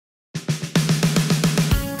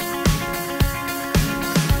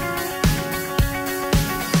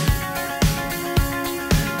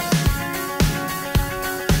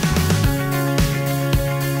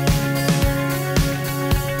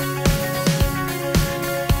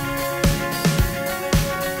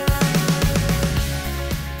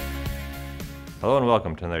Hello and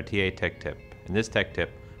welcome to another TA Tech Tip. In this Tech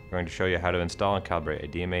Tip, we're going to show you how to install and calibrate a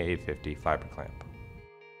DMA 850 fiber clamp.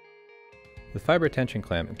 The fiber tension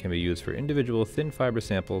clamp can be used for individual thin fiber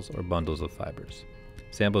samples or bundles of fibers.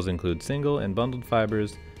 Samples include single and bundled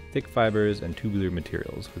fibers, thick fibers, and tubular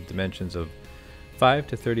materials with dimensions of 5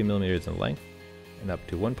 to 30 millimeters in length and up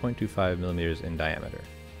to 1.25 millimeters in diameter.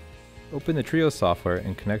 Open the Trios software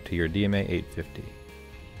and connect to your DMA 850.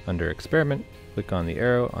 Under Experiment, click on the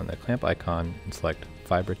arrow on the clamp icon and select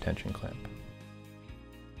Fiber Tension Clamp.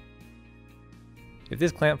 If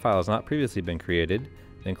this clamp file has not previously been created,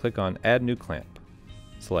 then click on Add New Clamp.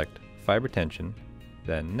 Select Fiber Tension,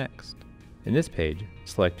 then Next. In this page,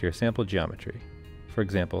 select your sample geometry, for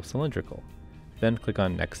example cylindrical, then click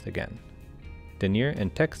on Next again. Denier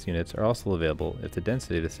and text units are also available if the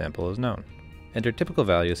density of the sample is known. Enter typical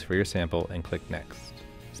values for your sample and click Next.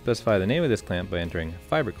 Specify the name of this clamp by entering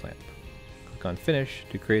Fiber Clamp. Click on Finish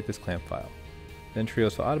to create this clamp file. Then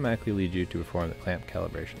Trios will automatically lead you to perform the clamp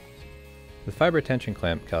calibration. The fiber tension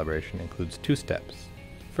clamp calibration includes two steps.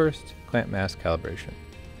 First, clamp mass calibration.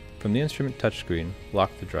 From the instrument touchscreen,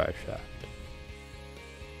 lock the drive shaft.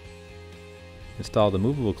 Install the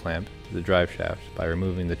movable clamp to the drive shaft by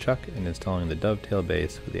removing the chuck and installing the dovetail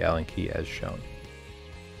base with the Allen key as shown.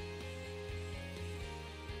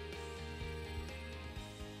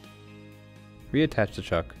 Reattach the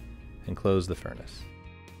chuck and close the furnace.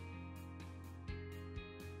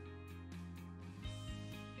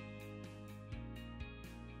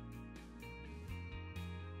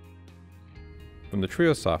 From the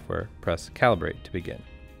Trios software, press Calibrate to begin.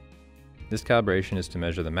 This calibration is to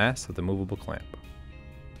measure the mass of the movable clamp.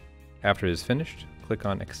 After it is finished, click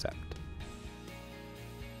on Accept.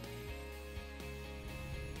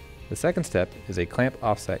 The second step is a clamp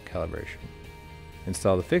offset calibration.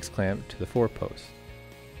 Install the fixed clamp to the 4 posts.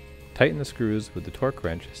 Tighten the screws with the torque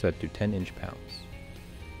wrench set to 10 inch-pounds.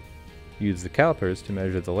 Use the calipers to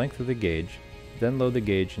measure the length of the gauge, then load the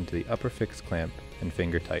gauge into the upper fixed clamp and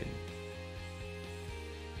finger tighten.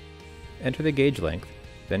 Enter the gauge length,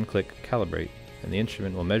 then click Calibrate, and the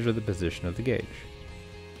instrument will measure the position of the gauge.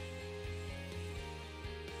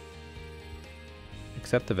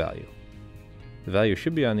 Accept the value. The value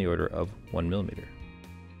should be on the order of 1 millimeter.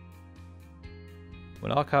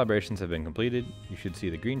 When all calibrations have been completed, you should see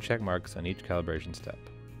the green check marks on each calibration step.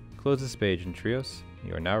 Close this page in Trios, and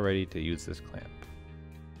you are now ready to use this clamp.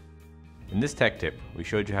 In this Tech Tip, we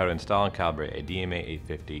showed you how to install and calibrate a DMA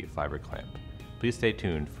 850 fiber clamp. Please stay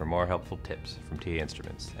tuned for more helpful tips from TA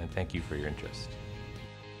Instruments, and thank you for your interest.